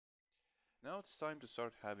Now it's time to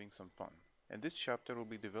start having some fun. In this chapter we'll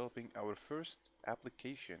be developing our first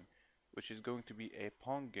application, which is going to be a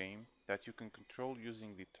Pong game that you can control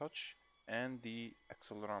using the touch and the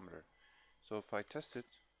accelerometer. So if I test it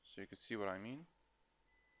so you can see what I mean.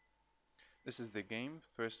 This is the game.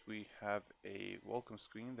 First we have a welcome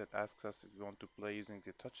screen that asks us if we want to play using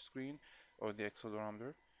the touch screen or the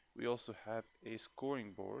accelerometer. We also have a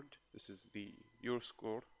scoring board. This is your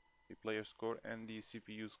score, the player score, and the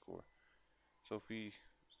CPU score. So if we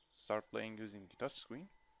start playing using the touch screen,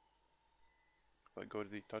 if I go to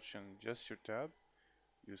the touch and gesture tab,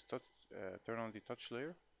 use touch, turn on the touch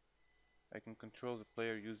layer, I can control the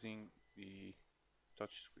player using the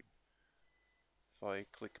touch screen. If I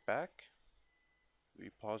click back, we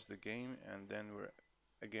pause the game, and then we're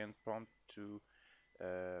again prompted to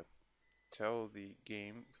tell the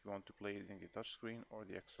game if we want to play using the touch screen or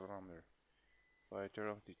the accelerometer. If I turn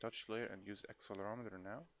off the touch layer and use accelerometer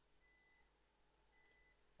now,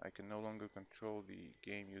 I can no longer control the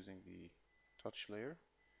game using the touch layer.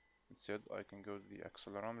 Instead, I can go to the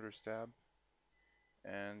accelerometer tab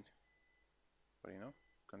and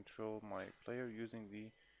control my player using the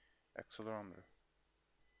accelerometer.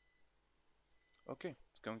 Okay,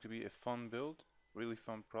 it's going to be a fun build, really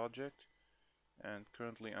fun project, and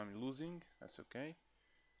currently I'm losing. That's okay.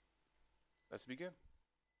 Let's begin.